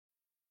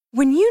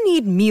When you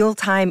need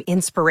mealtime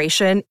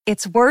inspiration,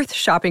 it's worth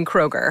shopping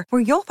Kroger,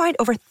 where you'll find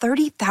over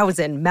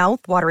 30,000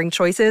 mouth-watering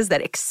choices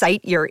that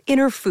excite your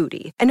inner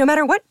foodie. And no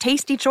matter what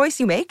tasty choice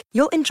you make,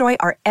 you'll enjoy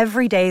our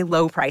everyday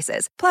low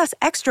prices, plus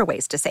extra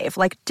ways to save,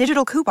 like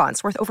digital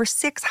coupons worth over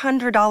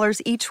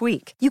 $600 each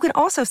week. You can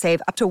also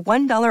save up to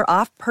 $1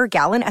 off per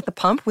gallon at the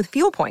pump with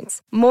fuel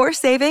points. More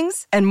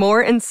savings and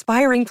more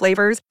inspiring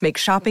flavors make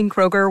shopping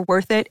Kroger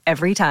worth it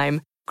every time.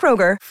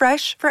 Kroger,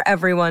 fresh for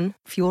everyone.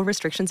 Fuel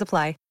restrictions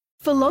apply.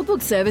 For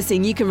logbook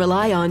servicing you can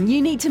rely on,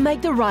 you need to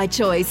make the right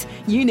choice.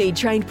 You need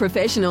trained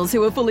professionals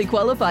who are fully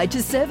qualified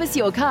to service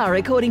your car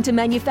according to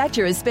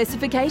manufacturer's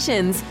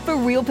specifications. For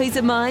real peace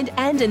of mind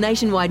and a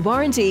nationwide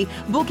warranty,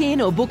 book in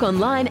or book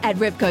online at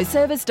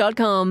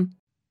repcoservice.com.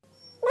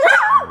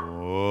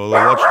 Oh, the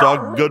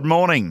Watchdog, good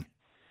morning.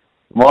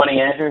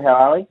 Morning, Andrew. How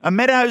are we? A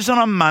Meadows on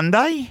a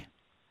Monday?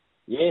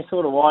 Yeah,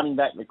 sort of winding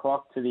back the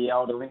clock to the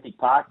old Olympic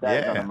Park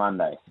days on a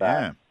Monday. So,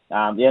 Yeah.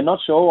 not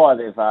sure why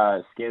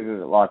they've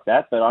scheduled it like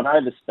that, but I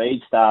know the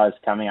Speed Stars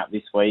coming up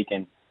this week,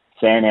 and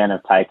Sandown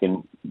have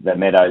taken the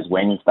Meadows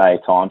Wednesday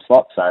time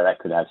slot, so that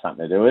could have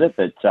something to do with it.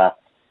 But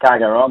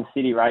can't go wrong.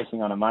 City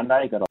racing on a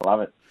Monday, got to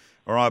love it.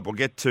 All right, we'll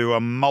get to a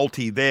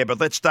multi there, but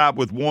let's start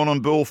with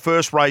Warrnambool.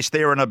 First race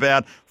there in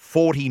about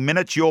 40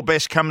 minutes. Your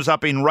best comes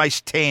up in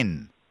race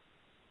 10.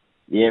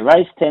 Yeah,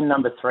 race 10,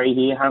 number 3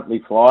 here, Huntley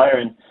Flyer,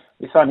 and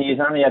this one he's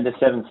only had the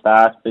 7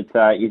 starts, but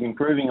he's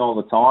improving all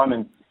the time,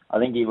 and I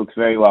think he looks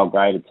very well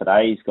graded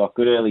today. He's got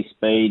good early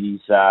speed.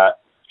 He's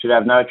should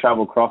have no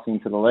trouble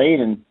crossing to the lead,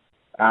 and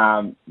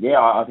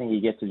I think he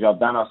gets the job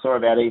done. I saw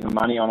about even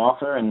money on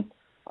offer, and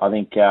I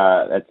think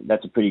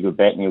that's a pretty good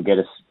bet, and he'll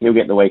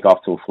get the week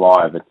off to a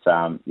flyer. But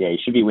he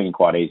should be winning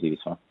quite easy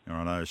this one.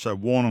 All right, so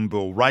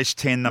Warrnambool, race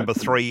 10, number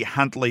 3,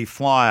 Huntley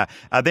Flyer.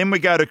 Then we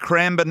go to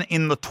Cranbourne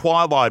in the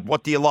Twilight.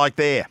 What do you like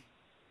there?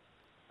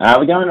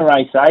 We're going to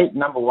race 8,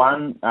 number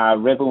 1,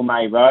 Rebel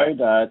May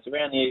Road. It's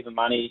around the even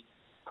money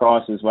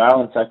price as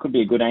well, and so it could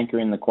be a good anchor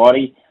in the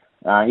quaddie.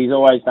 He's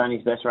always done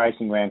his best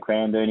racing around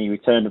Cranbourne. He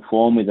returned to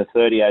form with a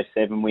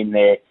 30.07 win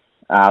there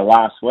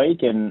last week,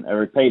 and a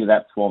repeat of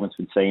that performance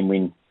would see him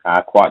win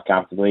quite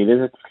comfortably.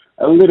 There's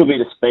a little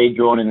bit of speed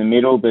drawn in the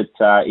middle, but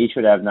he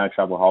should have no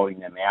trouble holding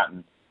them out,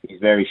 and he's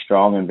very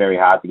strong and very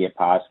hard to get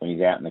past when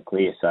he's out in the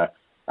clear. So,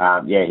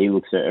 he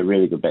looks a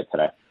really good bet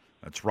today.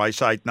 That's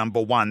race 8,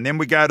 number 1. Then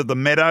we go to the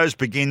Meadows,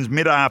 begins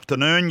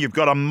mid-afternoon. You've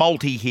got a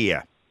multi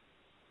here.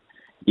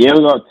 Yeah,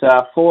 we've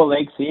got 4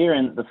 legs here,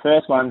 and the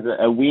first one's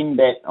a win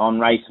bet on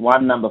race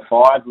 1, number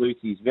 5,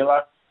 Lucy's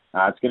Villa.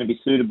 It's going to be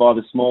suited by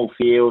the small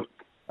field,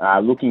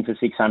 looking for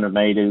 600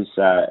 metres.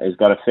 Has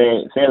got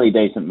a fairly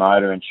decent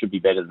motor and should be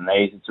better than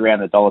these. It's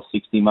around the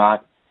 $1.60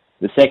 mark.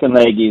 The second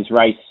leg is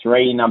race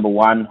 3, number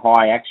 1,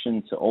 High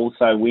Action to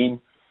also win.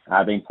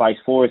 Been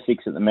placed 4 or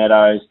 6 at the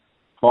Meadows.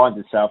 Finds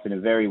itself in a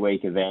very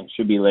weak event.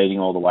 Should be leading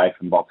all the way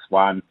from box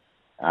 1.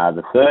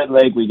 The third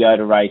leg, we go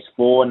to race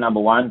 4,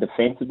 number 1,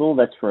 Defensible.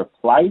 That's for a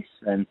place,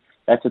 and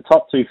that's a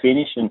top 2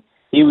 finish. And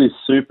he was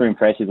super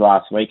impressive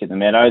last week at the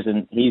Meadows,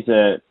 and he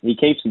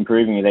keeps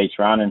improving with each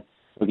run. And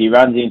look, he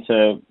runs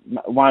into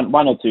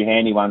one or 2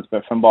 handy ones,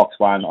 but from box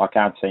 1, I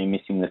can't see him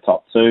missing the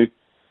top 2.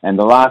 And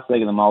the last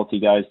leg of the multi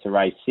goes to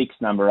race 6,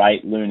 number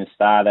 8, Luna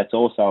Star. That's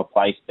also a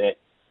place bet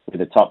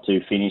with a top 2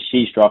 finish.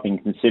 She's dropping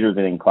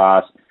considerably in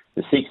class.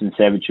 The 6 and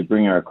 7 should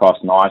bring her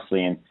across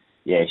nicely, and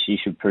she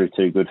should prove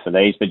too good for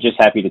these. But just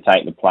happy to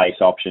take the place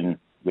option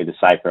with a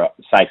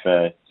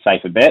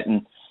safer bet.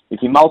 And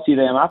if you multi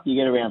them up, you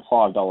get around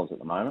 $5 at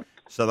the moment.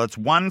 So that's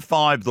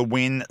 1-5 the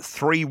win,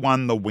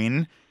 3-1 the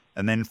win,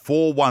 and then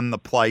 4-1 the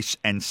place,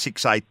 and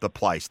 6-8 the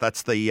place.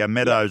 That's the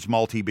Meadows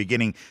multi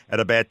beginning at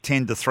about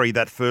 10-3,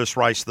 that first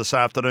race this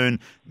afternoon,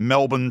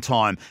 Melbourne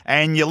time.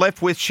 And you're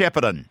left with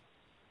Shepparton.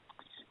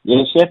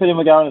 Yeah, Shepparton,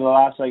 we're going to the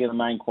last leg of the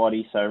main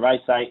quaddie. So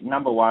race 8,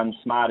 number 1,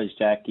 Smart as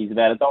Jack. He's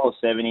about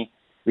 $1.70.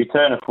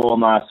 Return of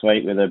form last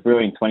week with a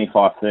brilliant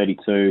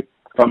 25.32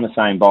 from the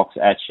same box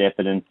at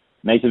Shepparton.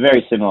 Meets a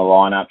very similar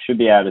lineup. Should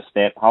be able to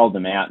step, hold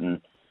them out,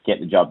 and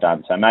get the job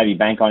done. So maybe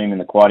bank on him in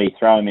the quaddie,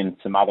 throw him in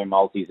some other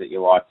multis that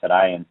you like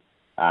today, and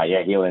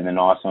he'll end the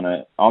night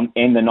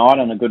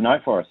on a good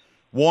note for us.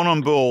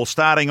 Warrnambool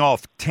starting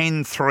off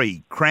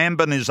 10-3.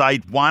 Cranbourne is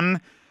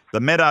 8-1. The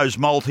Meadows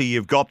multi,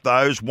 you've got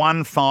those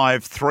 1-5,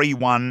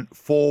 3-1,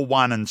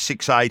 4-1 and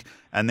 6-8.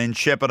 And then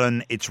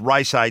Shepparton, it's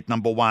race 8,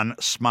 number 1,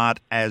 Smart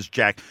as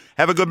Jack.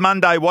 Have a good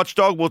Monday,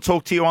 Watchdog. We'll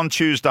talk to you on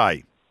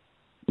Tuesday.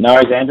 No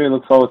worries, Andrew.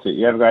 Look forward to it.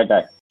 You have a great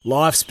day.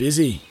 Life's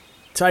busy.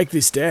 Take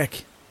this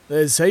deck.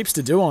 There's heaps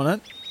to do on it,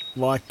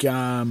 like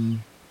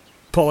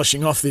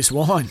polishing off this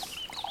wine.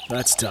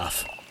 That's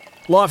tough.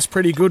 Life's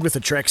pretty good with a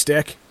Trex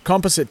deck.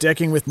 Composite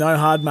decking with no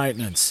hard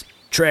maintenance.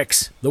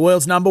 Trex, the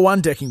world's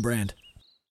 #1 decking brand.